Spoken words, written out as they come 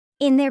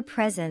In their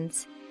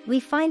presence,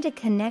 we find a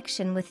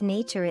connection with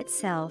nature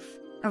itself,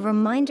 a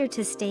reminder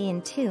to stay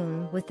in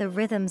tune with the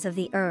rhythms of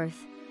the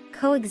earth,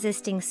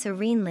 coexisting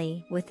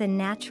serenely with the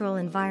natural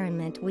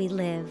environment we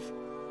live.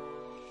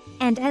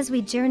 And as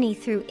we journey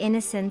through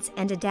innocence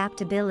and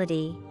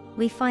adaptability,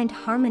 we find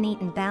harmony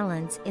and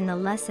balance in the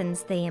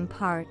lessons they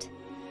impart.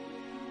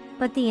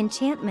 But the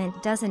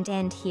enchantment doesn't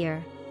end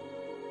here.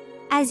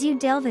 As you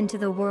delve into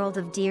the world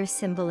of deer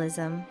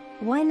symbolism,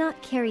 why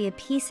not carry a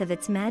piece of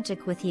its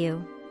magic with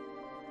you?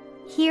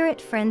 Here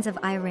at Friends of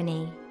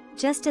Irony,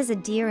 just as a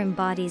deer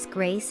embodies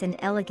grace and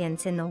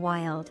elegance in the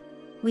wild,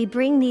 we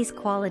bring these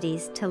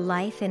qualities to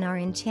life in our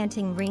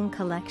enchanting ring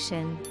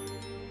collection.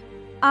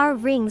 Our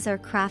rings are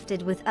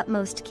crafted with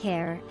utmost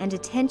care and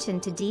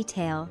attention to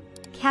detail,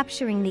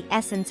 capturing the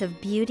essence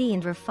of beauty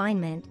and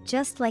refinement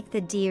just like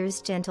the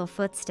deer's gentle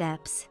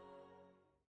footsteps.